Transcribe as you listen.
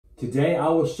Today I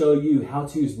will show you how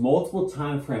to use multiple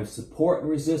time frames, support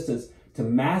and resistance to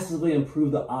massively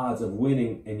improve the odds of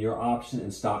winning in your option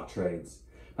and stock trades.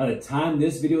 By the time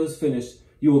this video is finished,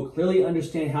 you will clearly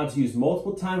understand how to use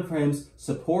multiple time frames,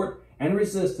 support and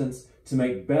resistance to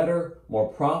make better,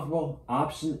 more profitable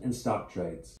option and stock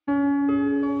trades.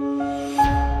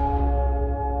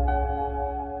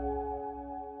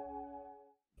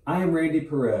 I am Randy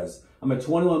Perez. I'm a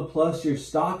 21+ year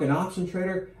stock and option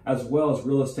trader as well as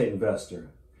real estate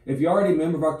investor. If you're already a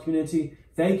member of our community,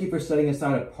 thank you for setting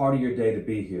aside a part of your day to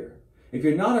be here. If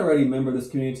you're not already a member of this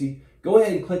community, go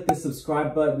ahead and click the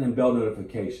subscribe button and bell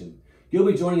notification. You'll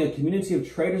be joining a community of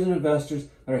traders and investors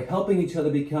that are helping each other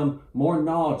become more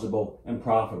knowledgeable and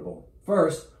profitable.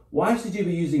 First, why should you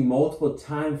be using multiple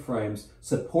time frames,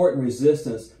 support and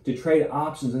resistance to trade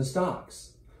options and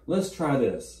stocks? Let's try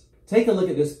this. Take a look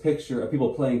at this picture of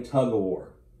people playing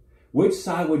tug-of-war. Which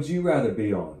side would you rather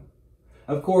be on?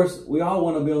 Of course, we all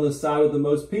want to be on the side with the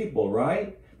most people,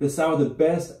 right? The side with the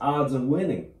best odds of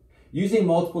winning. Using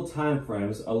multiple time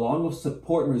frames along with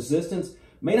support and resistance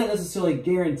may not necessarily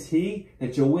guarantee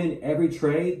that you'll win every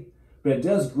trade, but it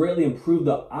does greatly improve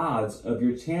the odds of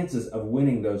your chances of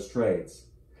winning those trades.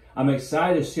 I'm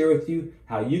excited to share with you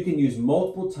how you can use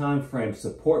multiple time frames,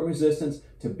 support and resistance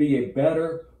to be a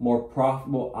better, more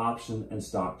profitable option and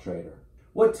stock trader.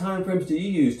 What time frames do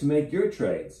you use to make your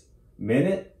trades?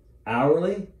 Minute,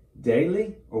 hourly,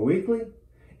 daily, or weekly?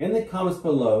 In the comments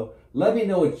below, let me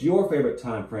know what your favorite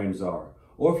time frames are.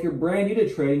 Or if you're brand new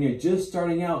to trading and you're just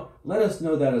starting out, let us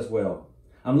know that as well.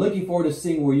 I'm looking forward to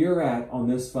seeing where you're at on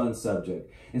this fun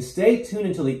subject. And stay tuned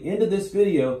until the end of this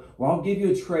video where I'll give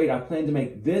you a trade I plan to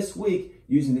make this week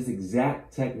using this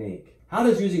exact technique. How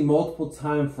does using multiple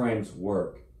time frames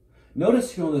work?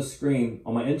 Notice here on the screen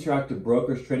on my interactive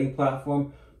brokers trading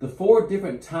platform the 4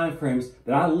 different time frames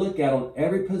that I look at on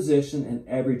every position and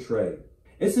every trade.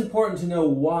 It's important to know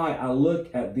why I look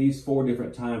at these 4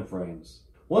 different time frames.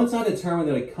 Once I determine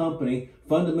that a company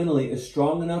fundamentally is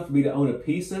strong enough for me to own a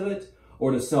piece of it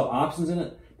or to sell options in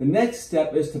it, the next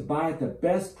step is to buy at the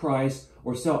best price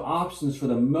or sell options for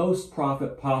the most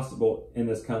profit possible in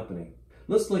this company.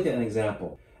 Let's look at an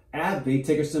example. ABBV,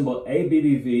 ticker symbol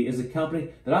ABBV, is a company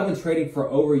that I've been trading for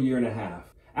over a year and a half.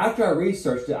 After I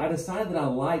researched it, I decided that I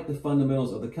liked the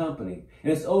fundamentals of the company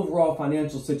and its overall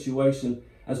financial situation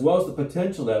as well as the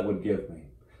potential that it would give me.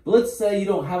 But let's say you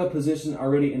don't have a position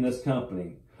already in this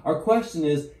company. Our question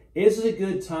is it a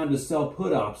good time to sell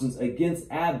put options against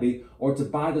ABBV or to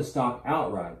buy the stock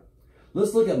outright?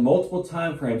 Let's look at multiple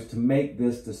time frames to make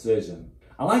this decision.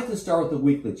 I like to start with the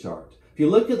weekly chart. If you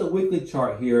look at the weekly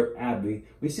chart here at ABBV,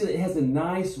 we see that it has a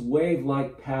nice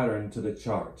wave-like pattern to the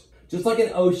chart. Just like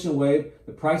an ocean wave,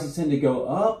 the prices tend to go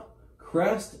up,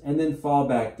 crest, and then fall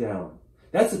back down.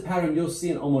 That's a pattern you'll see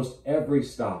in almost every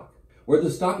stock. Where the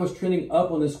stock was trending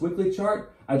up on this weekly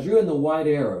chart, I drew in the white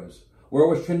arrows. Where it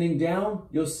was trending down,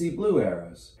 you'll see blue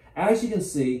arrows. As you can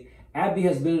see, ABBV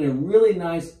has been in a really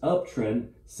nice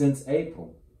uptrend since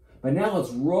April. But now it's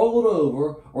rolled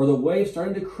over or the wave's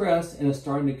starting to crest and is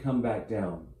starting to come back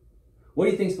down. What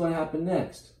do you think is going to happen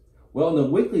next? Well, in the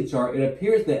weekly chart, it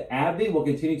appears that ABBV will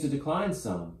continue to decline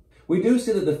some. We do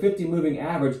see that the 50 moving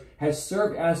average has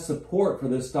served as support for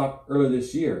this stock earlier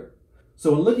this year.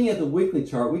 So when looking at the weekly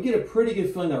chart, we get a pretty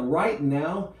good feeling that right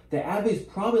now, the ABBV is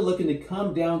probably looking to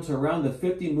come down to around the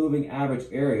 50 moving average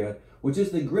area, which is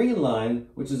the green line,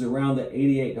 which is around the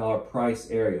 $88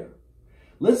 price area.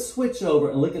 Let's switch over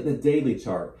and look at the daily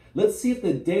chart. Let's see if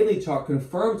the daily chart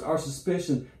confirms our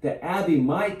suspicion that ABBV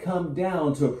might come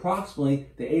down to approximately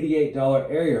the $88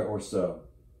 area or so.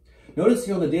 Notice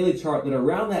here on the daily chart that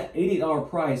around that $88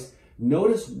 price,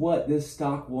 notice what this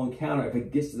stock will encounter if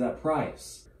it gets to that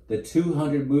price. The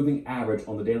 200 moving average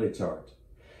on the daily chart.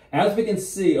 As we can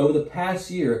see over the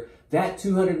past year, that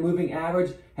 200 moving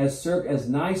average has served as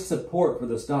nice support for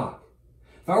the stock.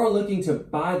 If I were looking to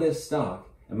buy this stock,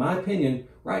 in my opinion,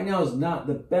 right now is not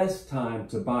the best time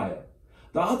to buy it.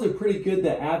 The odds are pretty good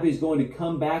that ABBV is going to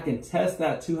come back and test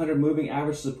that 200 moving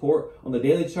average support on the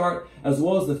daily chart as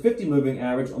well as the 50 moving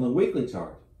average on the weekly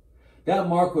chart. That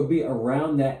mark would be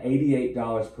around that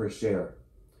 $88 per share.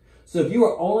 So if you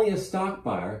are only a stock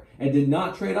buyer and did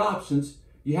not trade options,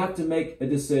 you have to make a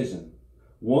decision.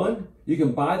 1, you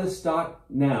can buy the stock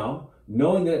now,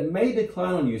 knowing that it may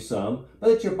decline on you some, but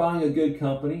that you're buying a good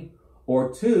company.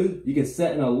 Or 2, you can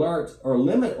set an alert or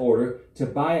limit order to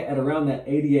buy it at around that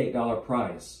 $88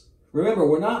 price. Remember,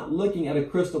 we're not looking at a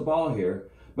crystal ball here,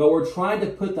 but we're trying to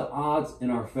put the odds in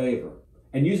our favor.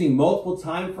 And using multiple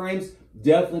time frames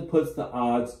definitely puts the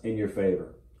odds in your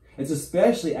favor. It's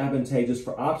especially advantageous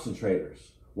for option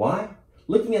traders. Why?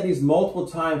 Looking at these multiple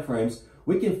time frames,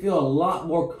 we can feel a lot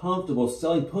more comfortable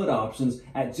selling put options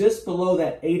at just below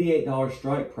that $88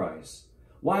 strike price.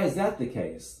 Why is that the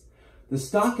case? The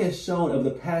stock has shown over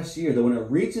the past year that when it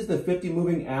reaches the 50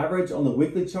 moving average on the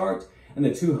weekly chart and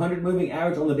the 200 moving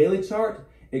average on the daily chart,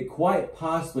 it quite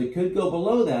possibly could go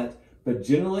below that, but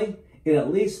generally it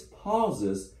at least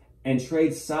pauses and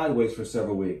trades sideways for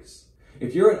several weeks.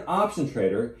 If you're an option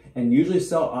trader and usually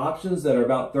sell options that are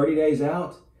about 30 days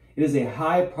out, it is a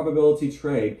high probability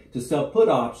trade to sell put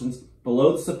options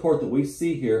below the support that we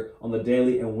see here on the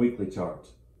daily and weekly chart.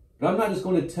 But I'm not just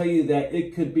going to tell you that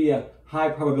it could be a high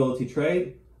probability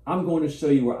trade. I'm going to show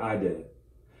you where I did it.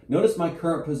 Notice my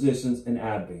current positions in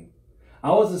ABBV.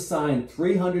 I was assigned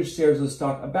 300 shares of the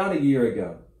stock about a year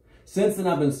ago. Since then,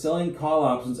 I've been selling call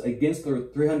options against the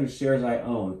 300 shares I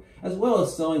own, as well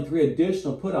as selling 3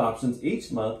 additional put options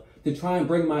each month to try and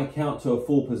bring my account to a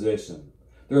full position.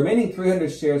 The remaining 300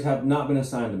 shares have not been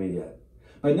assigned to me yet.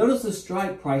 But notice the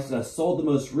strike price that I sold the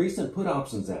most recent put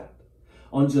options at.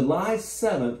 On July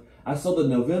 7th, I sold the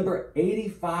November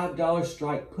 $85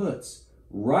 strike puts,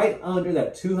 right under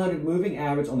that 200 moving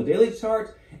average on the daily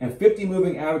chart and 50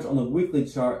 moving average on the weekly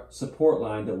chart support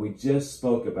line that we just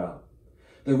spoke about.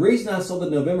 The reason I sold the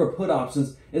November put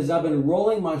options is I've been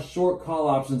rolling my short call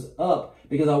options up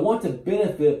because I want to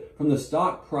benefit from the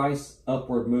stock price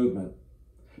upward movement.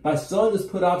 By selling this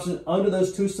put option under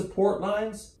those 2 support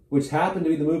lines, which happen to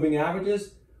be the moving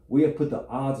averages, we have put the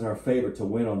odds in our favor to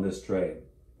win on this trade.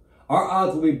 Our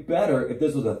odds will be better if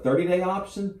this was a 30-day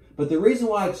option, but the reason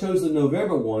why I chose the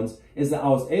November ones is that I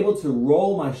was able to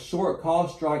roll my short call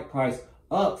strike price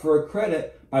up for a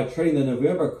credit by trading the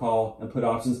November call and put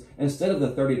options instead of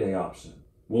the 30-day option.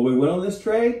 Will we win on this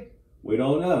trade? We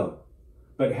don't know.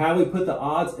 But have we put the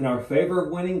odds in our favor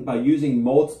of winning by using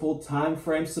multiple time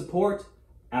frame support?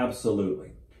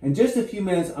 Absolutely. In just a few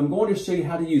minutes, I'm going to show you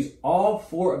how to use all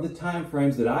 4 of the time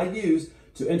frames that I use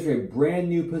to enter a brand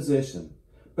new position.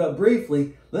 But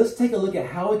briefly, let's take a look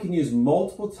at how we can use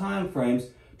multiple time frames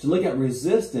to look at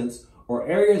resistance or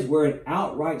areas where an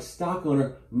outright stock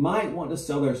owner might want to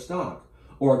sell their stock,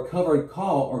 or a covered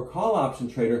call or call option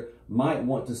trader might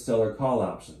want to sell their call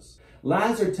options.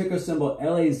 Lazard, ticker symbol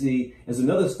LAZ, is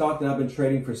another stock that I've been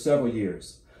trading for several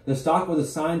years. The stock was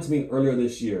assigned to me earlier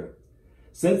this year.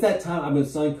 Since that time, I've been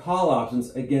selling call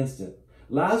options against it.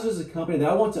 Lazard is a company that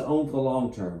I want to own for the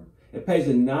long term. It pays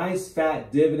a nice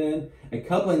fat dividend, and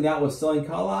coupling that with selling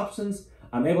call options,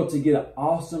 I'm able to get an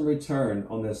awesome return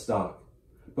on this stock.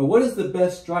 But what is the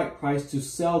best strike price to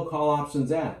sell call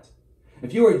options at?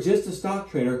 If you were just a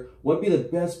stock trader, what would be the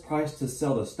best price to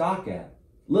sell the stock at?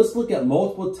 Let's look at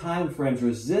multiple time frames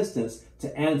resistance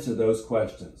to answer those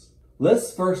questions.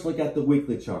 Let's first look at the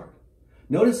weekly chart.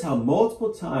 Notice how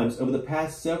multiple times over the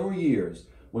past several years,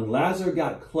 when Lazard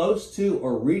got close to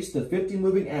or reached the 50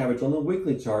 moving average on the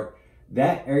weekly chart,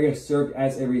 that area served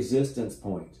as a resistance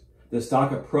point. The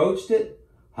stock approached it,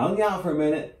 hung out for a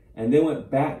minute, and then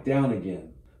went back down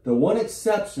again. The one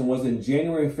exception was in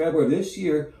January and February of this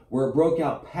year, where it broke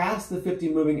out past the 50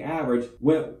 moving average,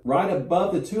 went right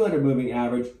above the 200 moving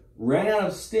average, ran out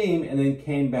of steam, and then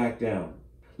came back down.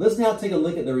 Let's now take a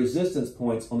look at the resistance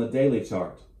points on the daily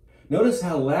chart. Notice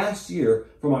how last year,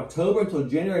 from October until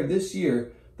January of this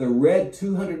year, the red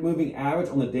 200 moving average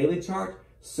on the daily chart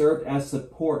served as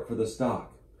support for the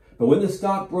stock. But when the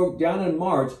stock broke down in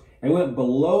March and went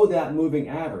below that moving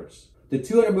average, the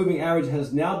 200 moving average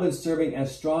has now been serving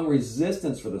as strong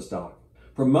resistance for the stock.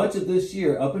 For much of this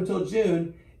year, up until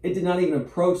June, it did not even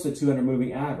approach the 200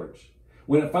 moving average.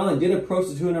 When it finally did approach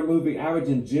the 200 moving average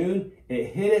in June,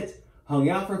 it hit it, hung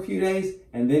out for a few days,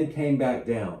 and then came back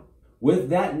down. With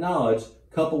that knowledge,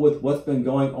 coupled with what's been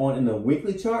going on in the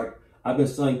weekly chart, I've been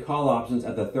selling call options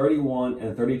at the $31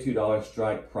 and $32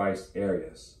 strike price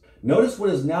areas. Notice what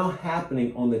is now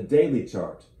happening on the daily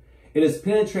chart. It has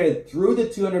penetrated through the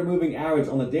 200 moving average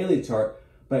on the daily chart,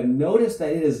 but notice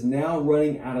that it is now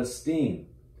running out of steam.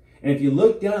 And if you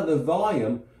look down at the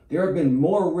volume, there have been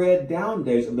more red down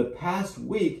days over the past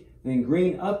week than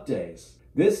green up days.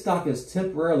 This stock has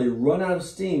temporarily run out of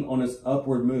steam on its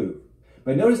upward move.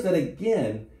 But notice that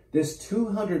again, this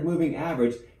 200 moving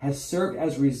average has served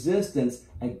as resistance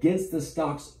against the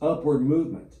stock's upward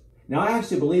movement. Now, I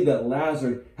actually believe that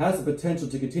Lazard has the potential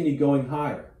to continue going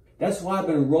higher. That's why I've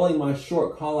been rolling my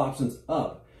short call options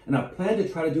up, and I plan to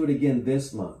try to do it again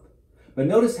this month. But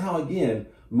notice how, again,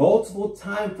 multiple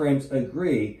time frames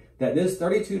agree that this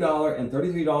 $32 and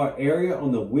 $33 area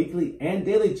on the weekly and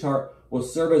daily chart will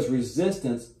serve as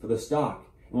resistance for the stock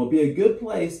and will be a good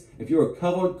place if you're a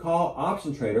covered call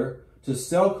option trader to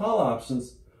sell call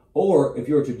options, or if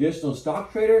you're a traditional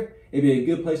stock trader, it'd be a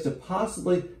good place to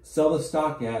possibly sell the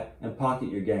stock at and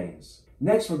pocket your gains.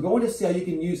 Next, we're going to see how you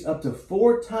can use up to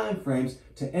 4 time frames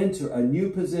to enter a new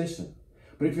position.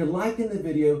 But if you're liking the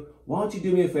video, why don't you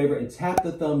do me a favor and tap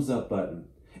the thumbs up button.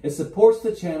 It supports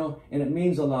the channel and it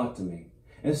means a lot to me.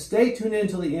 And stay tuned in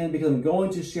until the end because I'm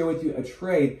going to share with you a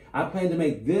trade I plan to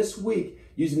make this week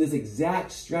using this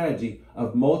exact strategy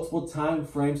of multiple time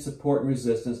frame support and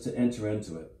resistance to enter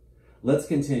into it. Let's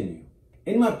continue.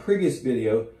 In my previous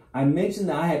video, I mentioned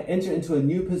that I had entered into a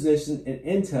new position in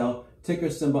Intel,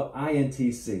 ticker symbol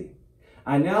INTC.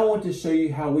 I now want to show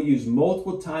you how we use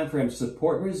multiple time frame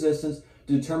support and resistance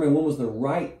to determine when was the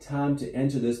right time to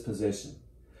enter this position.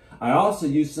 I also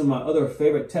used some of my other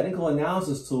favorite technical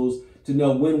analysis tools to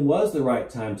know when was the right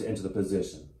time to enter the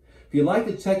position. If you'd like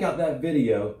to check out that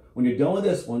video, when you're done with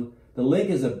this one, the link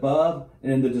is above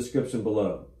and in the description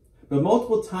below. But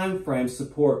multiple time frame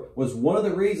support was one of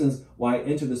the reasons why I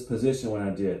entered this position when I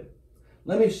did.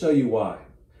 Let me show you why.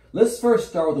 Let's first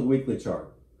start with a weekly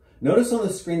chart. Notice on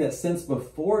the screen that since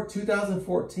before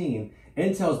 2014,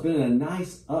 Intel's been in a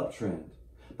nice uptrend.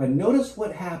 But notice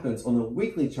what happens on the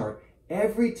weekly chart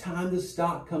every time the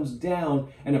stock comes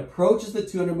down and approaches the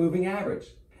 200 moving average.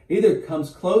 Either comes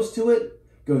close to it,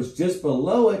 goes just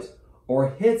below it,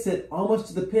 or hits it almost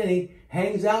to the penny,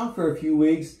 hangs out for a few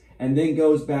weeks, and then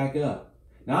goes back up.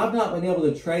 Now, I've not been able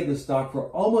to trade the stock for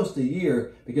almost a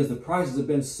year because the prices have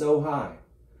been so high.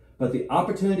 But the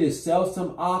opportunity to sell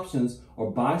some options or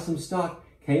buy some stock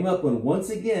came up when once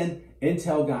again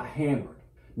Intel got hammered.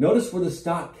 Notice where the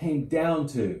stock came down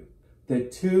to. The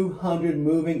 200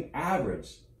 moving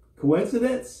average.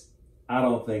 Coincidence? I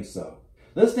don't think so.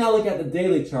 Let's now look at the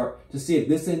daily chart to see if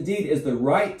this indeed is the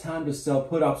right time to sell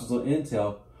put options on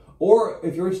Intel, or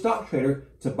if you're a stock trader,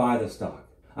 to buy the stock.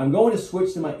 I'm going to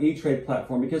switch to my E-Trade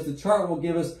platform because the chart will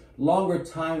give us longer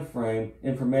time frame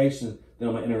information than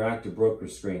on my interactive broker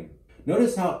screen.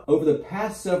 Notice how over the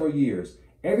past several years,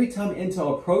 every time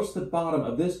Intel approached the bottom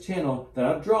of this channel that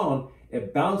I've drawn,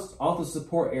 it bounced off the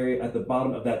support area at the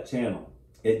bottom of that channel.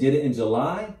 It did it in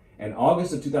July and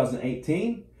August of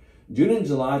 2018, June and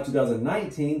July of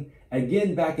 2019,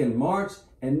 again back in March,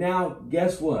 and now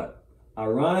guess what?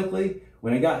 Ironically,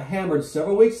 when it got hammered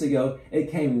several weeks ago,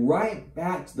 it came right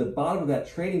back to the bottom of that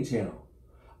trading channel.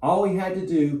 All we had to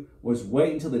do was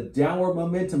wait until the downward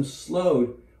momentum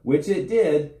slowed, which it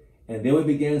did, and then we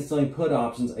began selling put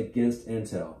options against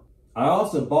Intel. I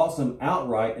also bought some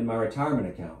outright in my retirement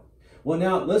account. Well,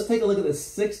 now let's take a look at the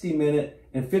 60-minute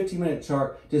and 15-minute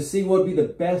chart to see what would be the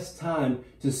best time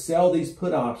to sell these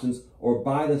put options or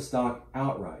buy the stock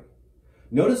outright.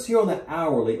 Notice here on the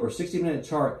hourly or 60-minute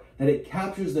chart that it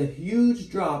captures the huge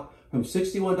drop from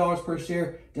 $61 per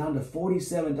share down to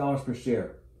 $47 per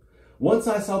share. Once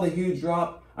I saw the huge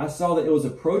drop, I saw that it was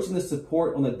approaching the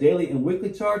support on the daily and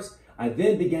weekly charts. I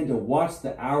then began to watch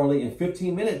the hourly and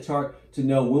 15-minute chart to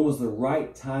know when was the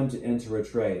right time to enter a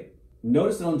trade.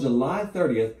 Notice that on July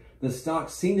 30th, the stock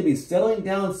seemed to be settling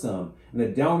down some and the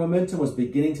downward momentum was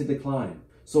beginning to decline.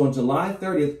 So on July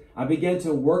 30th, I began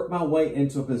to work my way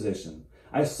into a position.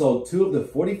 I sold 2 of the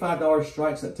 $45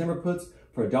 strike September puts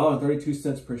for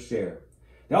 $1.32 per share.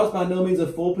 That was by no means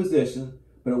a full position,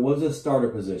 but it was a starter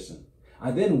position. I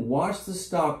then watched the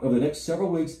stock over the next several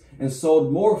weeks and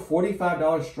sold more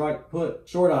 $45 strike put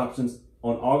short options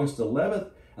on August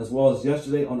 11th, as well as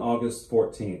yesterday on August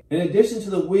 14th. In addition to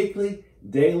the weekly,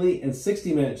 daily, and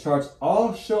 60-minute charts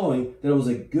all showing that it was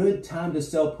a good time to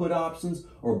sell put options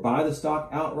or buy the stock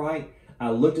outright, I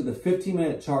looked at the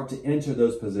 15-minute chart to enter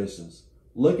those positions.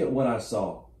 Look at what I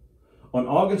saw. On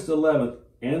August 11th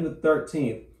and the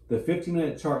 13th, the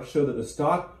 15-minute chart showed that the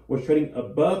stock was trading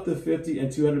above the 50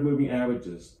 and 200 moving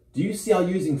averages. Do you see how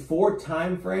using 4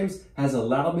 time frames has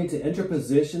allowed me to enter a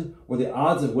position where the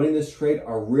odds of winning this trade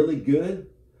are really good?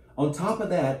 On top of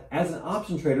that, as an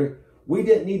option trader, we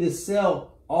didn't need to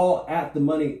sell all at the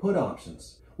money put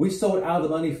options. We sold out of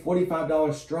the money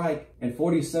 $45 strike and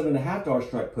 $47.50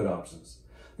 strike put options.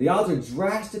 The odds are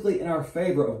drastically in our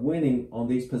favor of winning on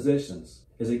these positions.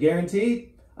 Is it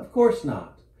guaranteed? Of course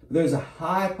not. But there's a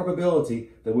high probability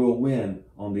that we will win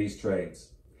on these trades.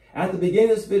 At the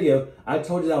beginning of this video, I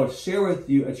told you that I would share with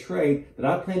you a trade that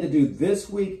I plan to do this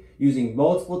week using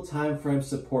multiple time frame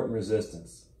support and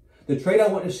resistance. The trade I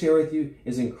want to share with you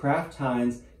is in Kraft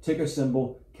Heinz, ticker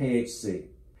symbol KHC.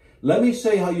 Let me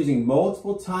show you how using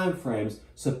multiple time frames,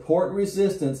 support and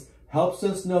resistance helps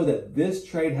us know that this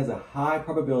trade has a high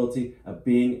probability of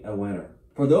being a winner.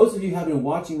 For those of you who have been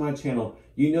watching my channel,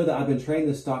 you know that I've been trading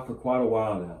this stock for quite a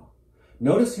while now.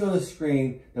 Notice here on the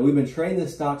screen that we've been trading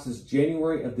this stock since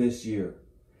January of this year.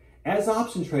 As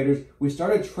option traders, we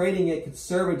started trading it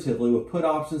conservatively with put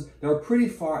options that were pretty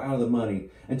far out of the money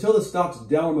until the stock's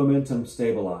downward momentum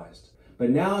stabilized. But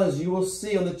now, as you will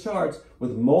see on the charts,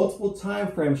 with multiple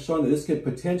time frames showing that this could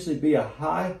potentially be a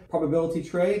high probability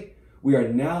trade, we are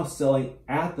now selling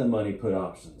at the money put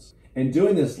options. And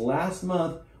doing this last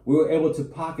month, we were able to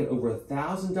pocket over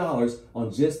 $1,000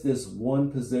 on just this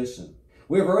one position.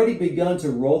 We have already begun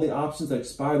to roll the options that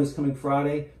expire this coming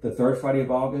Friday, the third Friday of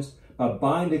August, by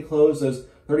buying to close those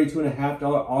 $32.50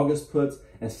 August puts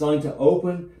and selling to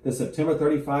open the September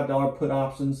 $35 put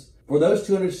options. For those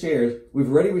 200 shares, we've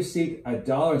already received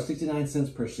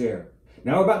 $1.69 per share.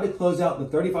 Now we're about to close out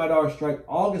the $35 strike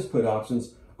August put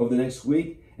options over the next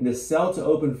week and to sell to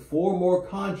open 4 more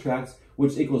contracts,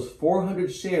 which equals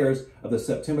 400 shares of the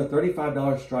September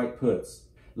 $35 strike puts.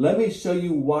 Let me show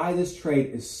you why this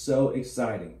trade is so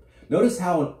exciting. Notice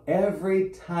how on every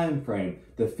time frame,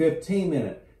 the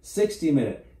 15-minute,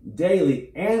 60-minute,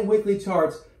 daily, and weekly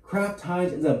charts, Kraft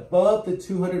Heinz is above the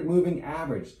 200 moving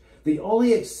average. The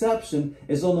only exception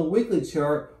is on the weekly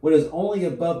chart, when it is only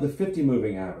above the 50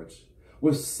 moving average.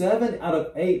 With 7 out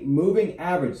of 8 moving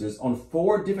averages on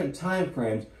 4 different time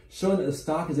frames showing that the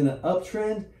stock is in an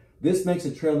uptrend, this makes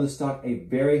a trade on the stock a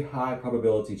very high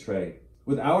probability trade.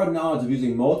 With our knowledge of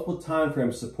using multiple time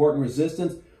frames, support and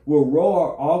resistance, we'll roll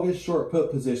our August short put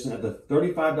position at the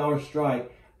 $35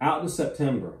 strike out to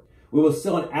September. We will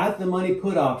sell an at-the-money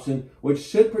put option, which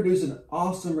should produce an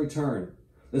awesome return.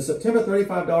 The September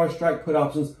 $35 strike put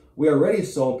options we already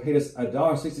sold paid us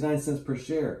 $1.69 per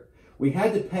share. We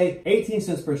had to pay 18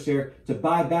 cents per share to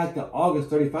buy back the August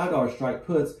 $35 strike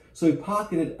puts, so we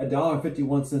pocketed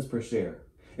 $1.51 per share.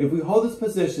 If we hold this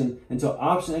position until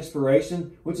option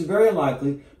expiration, which is very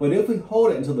unlikely, but if we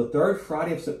hold it until the third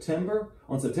Friday of September,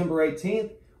 on September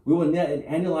 18th, we will net an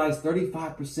annualized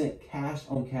 35%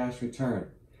 cash-on-cash return.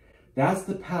 That's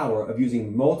the power of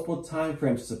using multiple time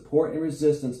frames support and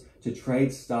resistance to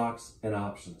trade stocks and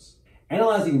options.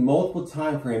 Analyzing multiple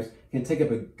time frames can take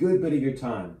up a good bit of your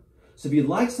time. So if you'd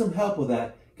like some help with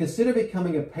that, consider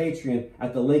becoming a Patreon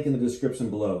at the link in the description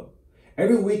below.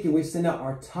 Every weekend we send out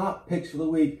our top picks for the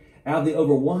week out of the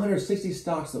over 160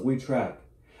 stocks that we track.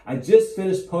 I just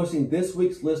finished posting this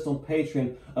week's list on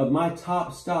Patreon of my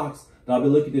top stocks that I'll be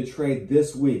looking to trade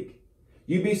this week.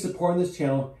 You be supporting this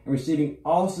channel and receiving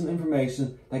awesome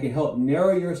information that can help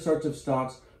narrow your search of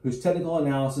stocks whose technical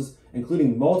analysis,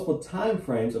 including multiple time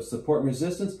frames of support and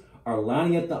resistance, are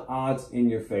lining up the odds in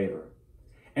your favor.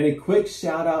 And a quick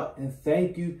shout out and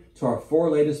thank you to our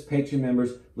 4 latest Patreon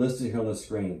members listed here on the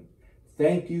screen.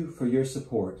 Thank you for your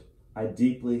support. I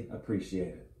deeply appreciate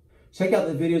it. Check out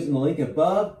the videos in the link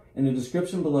above and in the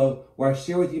description below, where I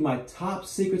share with you my top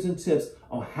secrets and tips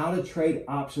on how to trade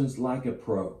options like a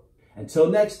pro. Until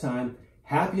next time,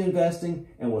 happy investing,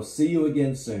 and we'll see you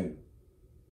again soon.